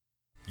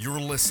You're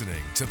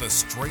listening to the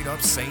Straight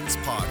Up Saints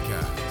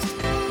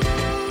podcast.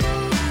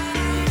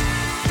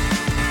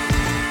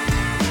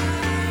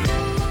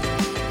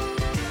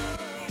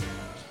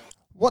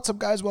 What's up,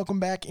 guys? Welcome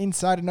back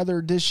inside another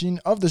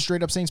edition of the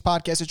Straight Up Saints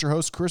podcast. It's your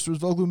host, Chris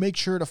Rosvoglu. Make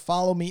sure to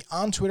follow me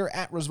on Twitter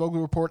at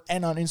Rosvoglu Report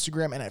and on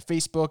Instagram and at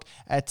Facebook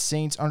at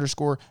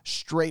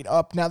Saints_straight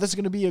up. Now, this is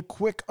going to be a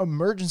quick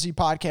emergency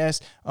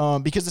podcast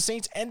because the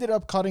Saints ended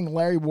up cutting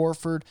Larry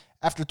Warford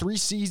after 3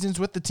 seasons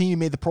with the team. He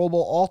made the Pro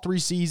Bowl all 3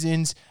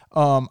 seasons.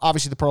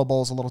 Obviously, the Pro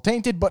Bowl is a little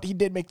tainted, but he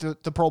did make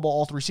the Pro Bowl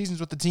all 3 seasons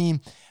with the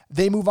team.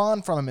 They move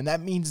on from him, and that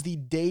means the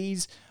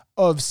days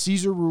of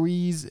Cesar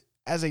Ruiz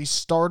as a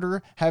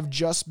starter have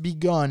just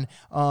begun.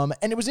 And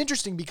it was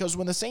interesting because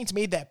when the Saints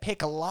made that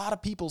pick, a lot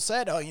of people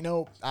said, I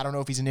don't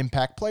know if he's an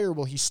impact player.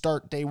 Will he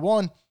start day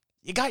one?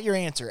 You got your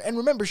answer. And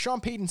remember,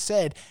 Sean Payton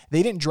said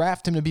they didn't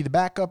draft him to be the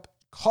backup.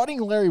 Cutting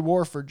Larry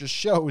Warford just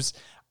shows,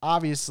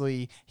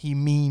 obviously, he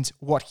means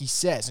what he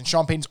says. And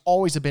Sean Payton's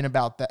always been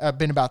about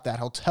that.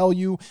 He'll tell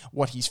you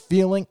what he's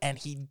feeling, and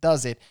he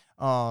does it.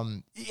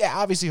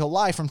 Obviously he'll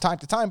lie from time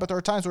to time, but there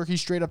are times where he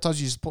straight up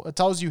tells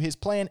you his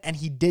plan, and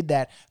he did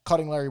that,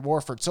 cutting Larry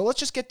Warford. So let's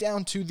just get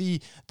down to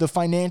the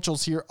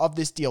financials here of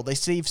this deal. They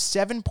saved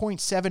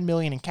 $7.7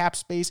 million in cap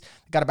space.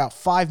 They got about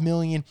 $5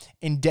 million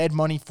in dead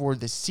money for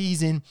the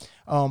season.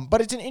 But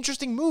it's an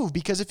interesting move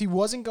because if he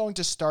wasn't going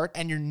to start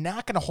and you're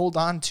not going to hold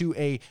on to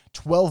a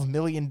 $12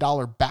 million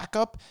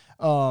backup,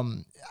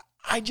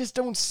 I just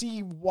don't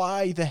see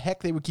why the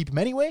heck they would keep him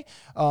anyway.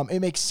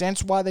 It makes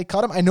sense why they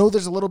cut him. I know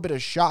there's a little bit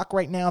of shock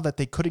right now that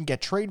they couldn't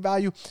get trade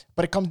value,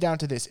 but it comes down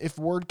to this. If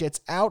word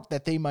gets out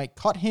that they might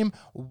cut him,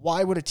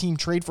 why would a team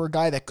trade for a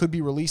guy that could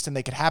be released and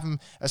they could have him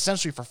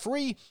essentially for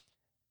free?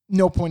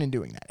 No point in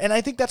doing that. And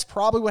I think that's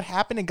probably what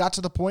happened and got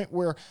to the point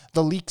where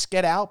the leaks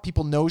get out.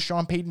 People know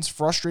Sean Payton's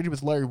frustrated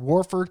with Larry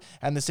Warford,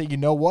 and they say, you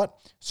know what?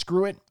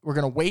 Screw it. We're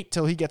going to wait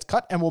till he gets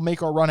cut, and we'll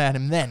make our run at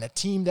him then. A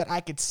team that I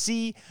could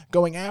see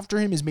going after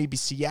him is maybe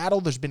Seattle.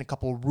 There's been a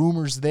couple of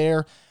rumors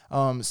there.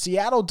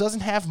 Seattle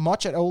doesn't have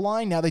much at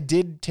O-line. Now, they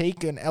did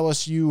take an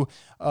LSU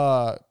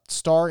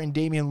star in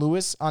Damian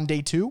Lewis on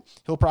day 2.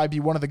 He'll probably be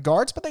one of the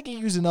guards, but they can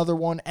use another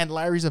one, and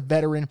Larry's a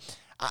veteran.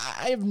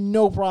 I have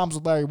no problems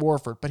with Larry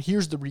Warford, but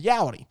here's the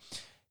reality.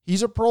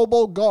 He's a Pro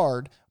Bowl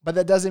guard, but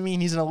that doesn't mean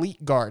he's an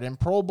elite guard, and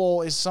Pro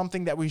Bowl is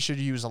something that we should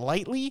use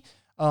lightly.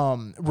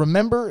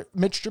 Remember,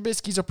 Mitch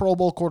Trubisky's a Pro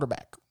Bowl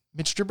quarterback.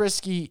 Mitch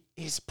Trubisky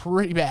is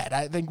pretty bad.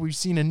 I think we've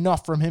seen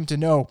enough from him to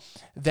know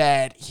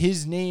that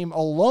his name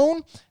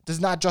alone does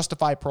not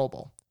justify Pro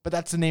Bowl, but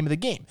that's the name of the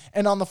game.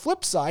 And on the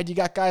flip side, you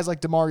got guys like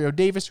Demario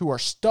Davis who are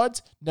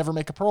studs, never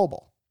make a Pro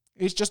Bowl.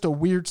 It's just a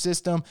weird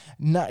system.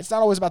 It's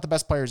not always about the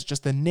best players. It's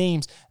just the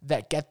names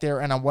that get there,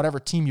 and on whatever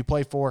team you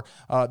play for,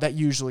 that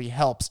usually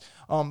helps.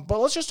 But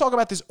let's just talk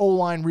about this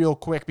O-line real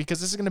quick because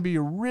this is going to be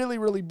a really,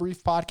 really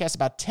brief podcast,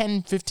 about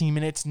 10, 15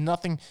 minutes,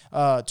 nothing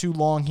too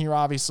long here,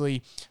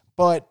 obviously.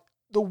 But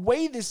the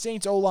way the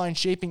Saints O-line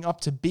shaping up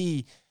to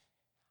be,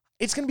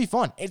 it's going to be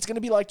fun. It's going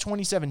to be like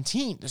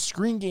 2017. The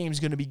screen game is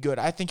going to be good.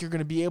 I think you're going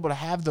to be able to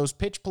have those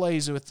pitch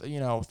plays with,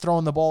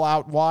 throwing the ball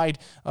out wide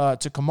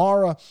to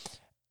Kamara.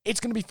 It's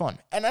going to be fun.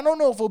 And I don't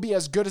know if it'll be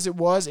as good as it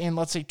was in,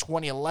 let's say,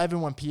 2011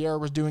 when Pierre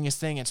was doing his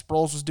thing and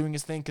Sproles was doing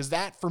his thing, because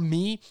that, for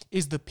me,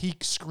 is the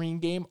peak screen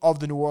game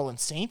of the New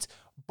Orleans Saints.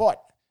 But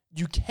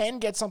you can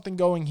get something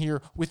going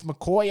here with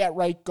McCoy at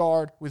right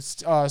guard, with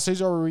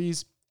Cesar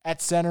Ruiz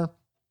at center.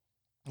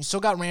 You still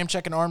got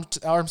Ramczyk and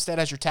Armstead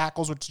as your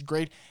tackles, which is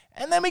great.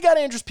 And then we got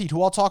Andrus Peat,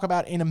 who I'll talk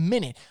about in a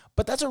minute.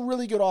 But that's a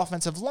really good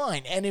offensive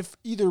line. And if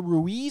either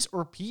Ruiz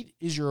or Peat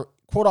is your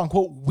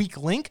quote-unquote weak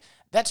link,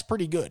 that's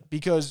pretty good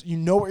because you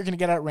know what you're going to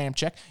get out of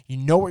Ramczyk. You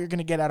know what you're going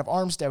to get out of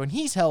Armstead when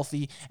he's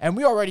healthy. And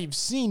we already have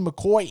seen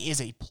McCoy is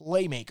a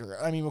playmaker.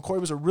 I mean, McCoy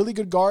was a really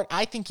good guard.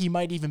 I think he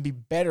might even be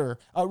better,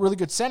 a really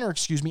good center,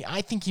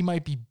 I think he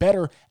might be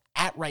better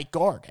at right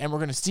guard. And we're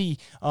going to see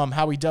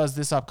how he does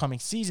this upcoming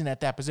season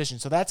at that position.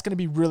 So that's going to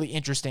be really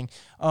interesting.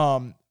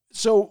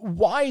 So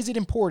why is it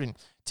important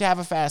to have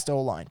a fast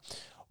O-line?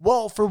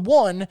 Well, for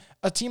one,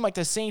 a team like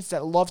the Saints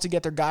that love to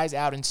get their guys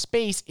out in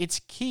space, it's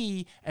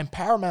key and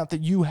paramount that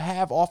you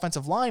have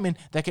offensive linemen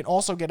that can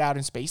also get out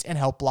in space and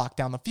help block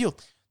down the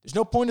field. There's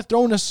no point of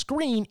throwing a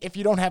screen if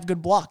you don't have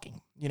good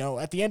blocking.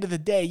 At the end of the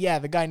day,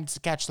 the guy needs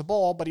to catch the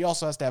ball, but he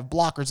also has to have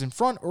blockers in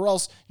front, or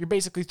else you're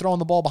basically throwing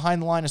the ball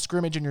behind the line of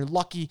scrimmage, and you're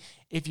lucky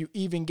if you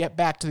even get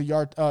back to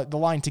the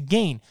line to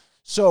gain.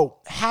 So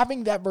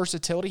having that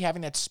versatility,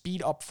 having that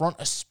speed up front,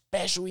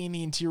 especially in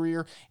the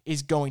interior,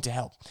 is going to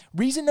help.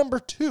 Reason number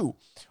 2,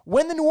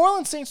 when the New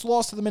Orleans Saints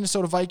lost to the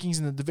Minnesota Vikings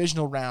in the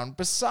divisional round,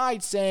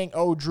 besides saying,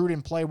 Drew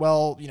didn't play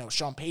well,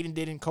 Sean Payton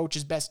didn't coach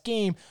his best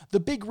game, the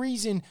big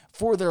reason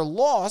for their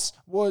loss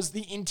was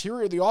the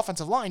interior of the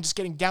offensive line just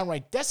getting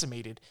downright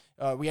decimated.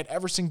 We had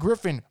Everson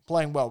Griffin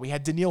playing well. We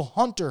had Danielle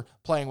Hunter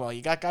playing well.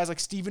 You got guys like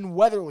Stephen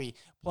Weatherly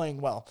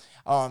playing well.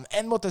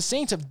 And what the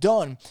Saints have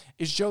done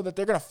is show that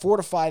they're going to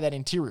fortify that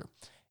interior.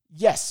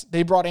 Yes,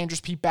 they brought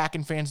Andrus Peat back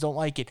and fans don't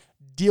like it.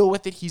 deal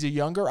with it. He's a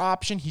younger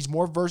option. He's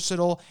more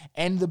versatile.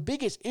 And the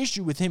biggest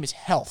issue with him is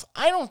health.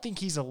 I don't think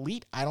he's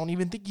elite. I don't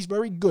even think he's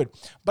very good.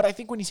 But I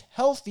think when he's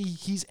healthy,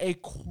 he's a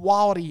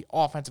quality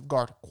offensive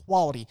guard.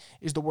 Quality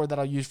is the word that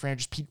I'll use for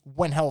Andrus Peat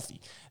when healthy.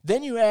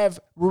 Then you have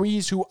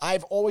Ruiz, who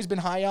I've always been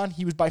high on.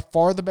 He was by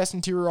far the best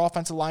interior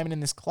offensive lineman in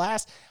this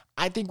class.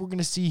 I think we're going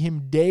to see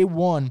him day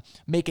one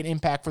make an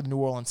impact for the New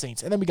Orleans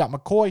Saints. And then we got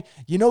McCoy.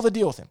 You know the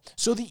deal with him.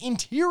 So the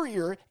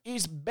interior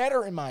is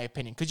better, in my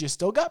opinion, because you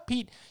still got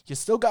Pete, you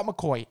still got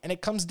McCoy. And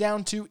it comes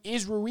down to,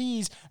 is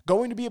Ruiz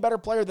going to be a better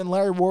player than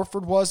Larry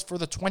Warford was for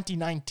the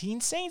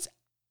 2019 Saints?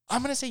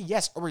 I'm going to say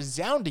yes, a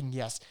resounding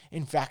yes,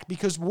 in fact,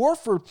 because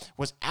Warford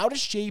was out of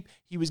shape.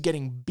 He was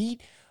getting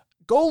beat.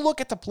 Go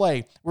look at the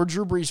play where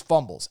Drew Brees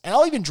fumbles. And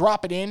I'll even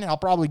drop it in. I'll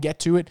probably get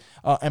to it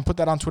and put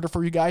that on Twitter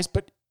for you guys.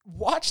 But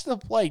watch the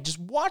play. Just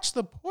watch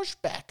the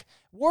pushback.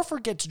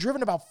 Warford gets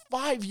driven about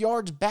 5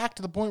 yards back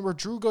to the point where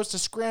Drew goes to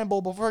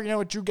scramble. Before you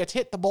know it, Drew gets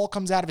hit. The ball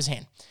comes out of his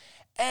hand.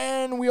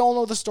 And we all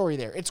know the story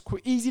there. It's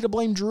easy to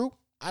blame Drew.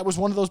 I was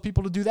one of those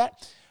people to do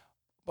that.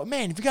 But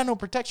man, if you got no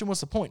protection, what's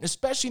the point?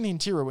 Especially in the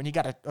interior when you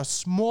got a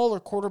smaller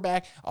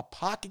quarterback, a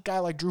pocket guy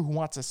like Drew who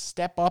wants to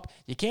step up.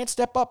 You can't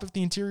step up if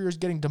the interior is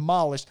getting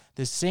demolished.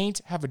 The Saints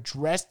have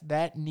addressed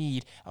that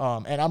need,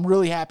 and I'm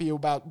really happy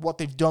about what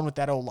they've done with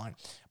that O-line.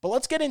 But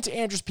let's get into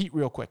Andrus Peat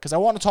real quick because I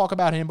want to talk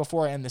about him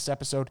before I end this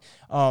episode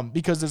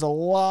because there's a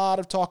lot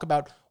of talk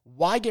about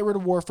why get rid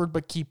of Warford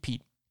but keep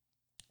Peat.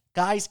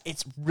 Guys,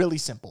 it's really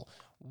simple.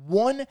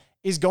 One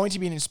is going to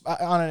be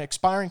on an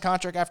expiring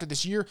contract after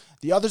this year.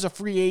 The other's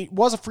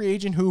was a free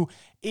agent who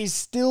is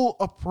still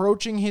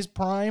approaching his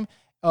prime,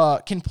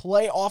 can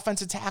play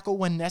offensive tackle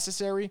when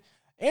necessary.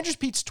 Andrus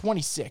Peat's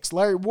 26.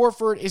 Larry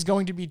Warford is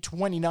going to be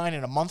 29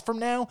 in a month from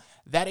now.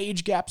 That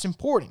age gap's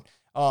important.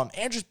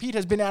 Andrus Peat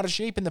has been out of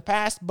shape in the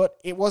past, but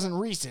it wasn't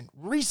recent.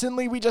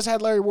 Recently, we just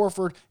had Larry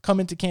Warford come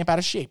into camp out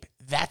of shape.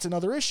 That's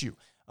another issue.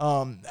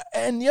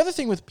 And the other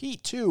thing with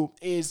Peat, too,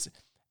 is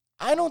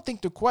I don't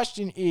think the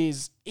question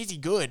is he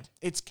good?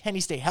 It's, can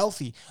he stay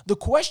healthy? The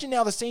question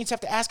now the Saints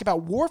have to ask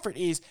about Warford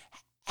is,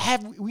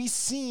 have we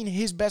seen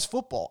his best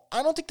football?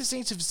 I don't think the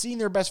Saints have seen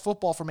their best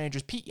football from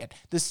Andrus Peat yet.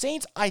 The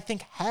Saints, I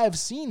think, have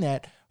seen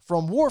that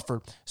from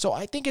Warford. So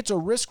I think it's a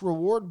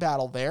risk-reward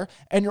battle there,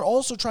 and you're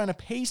also trying to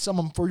pay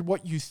someone for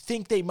what you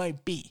think they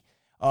might be.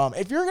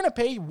 If you're going to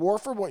pay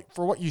Warford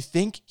for what you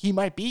think he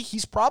might be,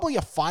 he's probably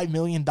a $5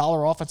 million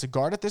offensive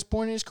guard at this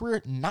point in his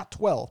career, not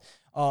 12.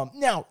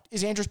 Now,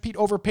 is Andrus Peat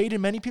overpaid in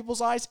many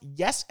people's eyes?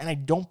 Yes, and I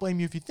don't blame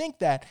you if you think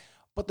that.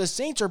 But the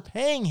Saints are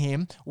paying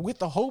him with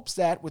the hopes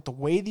that with the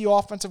way the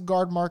offensive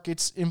guard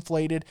market's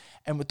inflated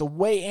and with the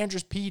way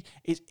Andrus Peat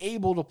is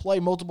able to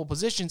play multiple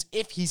positions,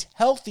 if he's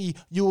healthy,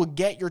 you will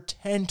get your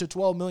 $10 to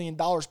 $12 million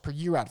per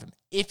year out of him,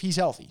 if he's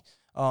healthy.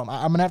 I'm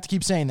going to have to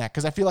keep saying that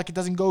because I feel like it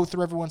doesn't go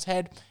through everyone's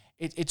head.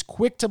 It's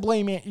quick to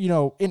blame,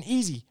 and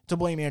easy to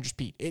blame Andrus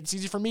Peat. It's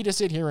easy for me to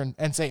sit here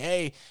and say,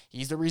 hey,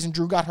 he's the reason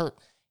Drew got hurt.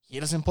 He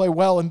doesn't play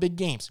well in big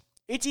games.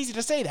 It's easy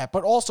to say that,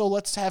 but also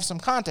let's have some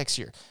context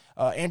here.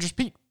 Andrus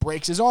Peat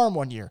breaks his arm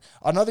one year.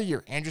 Another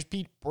year, Andrus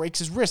Peat breaks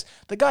his wrist.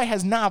 The guy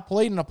has not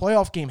played in a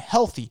playoff game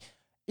healthy.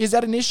 Is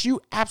that an issue?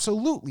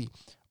 Absolutely.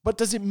 But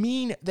does it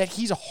mean that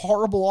he's a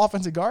horrible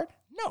offensive guard?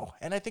 No,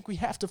 and I think we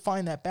have to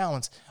find that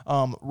balance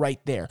right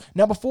there.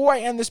 Now, before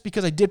I end this,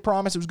 because I did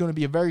promise it was going to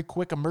be a very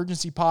quick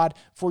emergency pod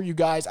for you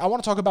guys, I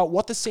want to talk about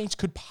what the Saints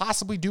could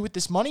possibly do with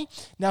this money.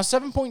 Now,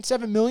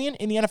 $7.7 million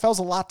in the NFL is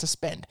a lot to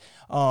spend.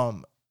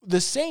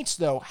 The Saints,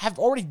 though, have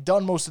already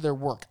done most of their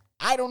work.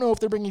 I don't know if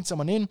they're bringing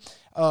someone in.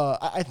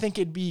 I think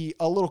it'd be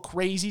a little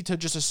crazy to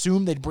just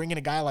assume they'd bring in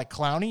a guy like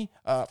Clowney.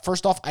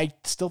 First off, I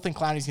still think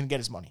Clowney's going to get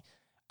his money.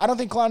 I don't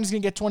think Clowney's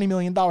going to get $20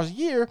 million a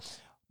year.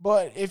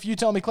 But if you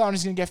tell me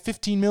Clowney's going to get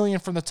 $15 million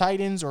from the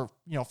Titans or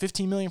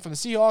 $15 million from the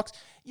Seahawks,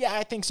 yeah,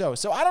 I think so.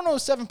 So I don't know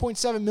if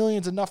 $7.7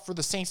 million is enough for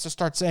the Saints to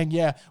start saying,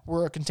 yeah,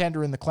 we're a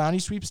contender in the Clowney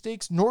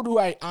sweepstakes, nor do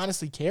I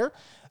honestly care.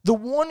 The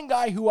one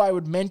guy who I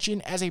would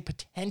mention as a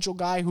potential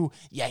guy who,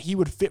 yeah, he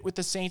would fit with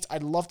the Saints,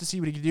 I'd love to see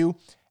what he could do,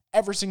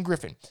 Everson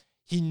Griffin.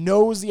 He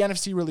knows the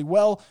NFC really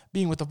well,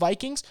 being with the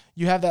Vikings.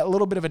 You have that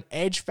little bit of an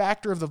edge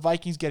factor of the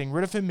Vikings getting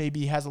rid of him. Maybe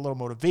he has a little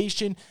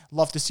motivation.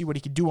 Love to see what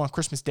he could do on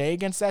Christmas Day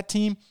against that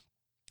team.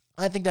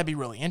 I think that'd be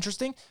really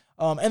interesting.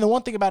 And the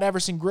one thing about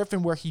Everson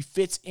Griffin where he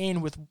fits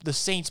in with the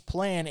Saints'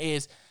 plan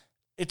is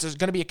it's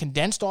going to be a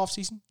condensed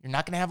offseason. You're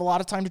not going to have a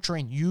lot of time to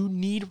train. You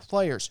need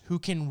players who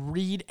can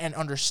read and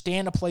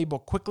understand a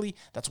playbook quickly.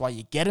 That's why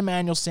you get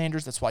Emmanuel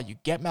Sanders. That's why you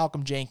get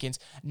Malcolm Jenkins.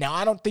 Now,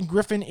 I don't think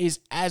Griffin is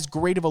as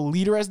great of a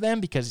leader as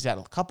them because he's had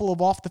a couple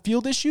of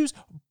off-the-field issues,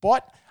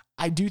 but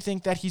I do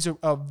think that he's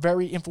a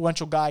very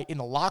influential guy in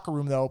the locker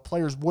room, though.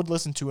 Players would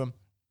listen to him.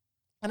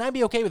 And I'd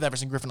be okay with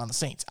Everson Griffin on the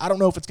Saints. I don't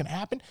know if it's going to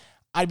happen.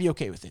 I'd be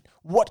okay with it.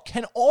 What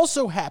can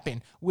also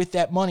happen with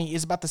that money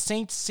is about the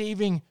Saints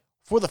saving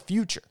for the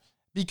future.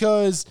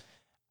 Because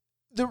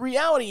the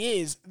reality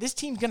is this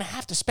team's going to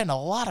have to spend a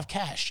lot of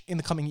cash in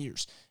the coming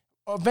years.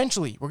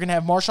 Eventually, we're going to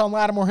have Marshawn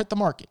Lattimore hit the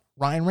market.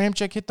 Ryan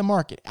Ramczyk hit the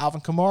market.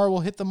 Alvin Kamara will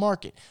hit the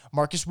market.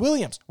 Marcus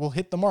Williams will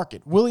hit the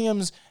market.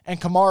 Williams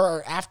and Kamara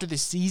are after the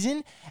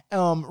season.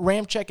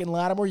 Ramczyk and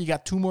Lattimore, you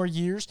got 2 more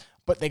years,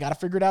 but they got to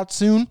figure it out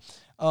soon.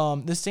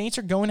 The Saints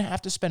are going to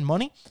have to spend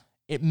money.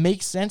 It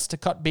makes sense to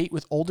cut bait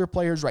with older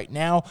players right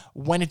now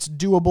when it's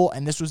doable,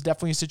 and this was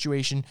definitely a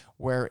situation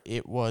where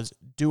it was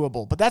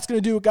doable. But that's going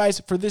to do it,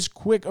 guys, for this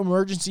quick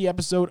emergency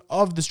episode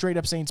of the Straight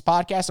Up Saints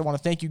podcast. I want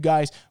to thank you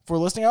guys for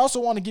listening. I also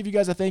want to give you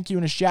guys a thank you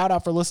and a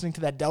shout-out for listening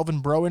to that Delvin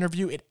Breaux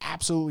interview. It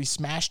absolutely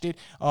smashed it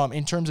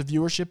in terms of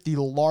viewership, the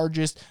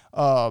largest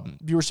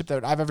viewership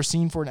that I've ever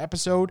seen for an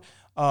episode.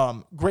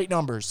 Great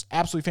numbers,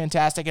 absolutely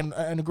fantastic, and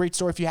a great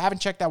story. If you haven't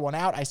checked that one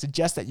out, I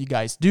suggest that you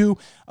guys do.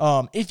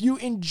 If you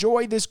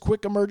enjoy this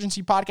quick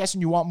emergency podcast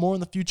and you want more in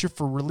the future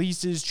for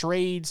releases,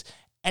 trades,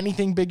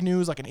 anything big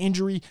news like an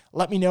injury,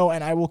 let me know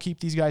and I will keep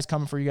these guys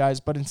coming for you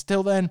guys. But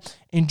until then,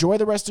 enjoy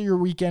the rest of your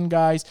weekend,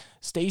 guys.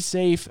 Stay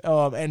safe,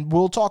 and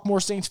we'll talk more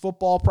Saints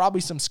football,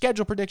 probably some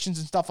schedule predictions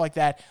and stuff like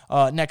that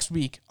next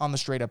week on the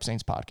Straight Up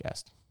Saints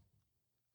podcast.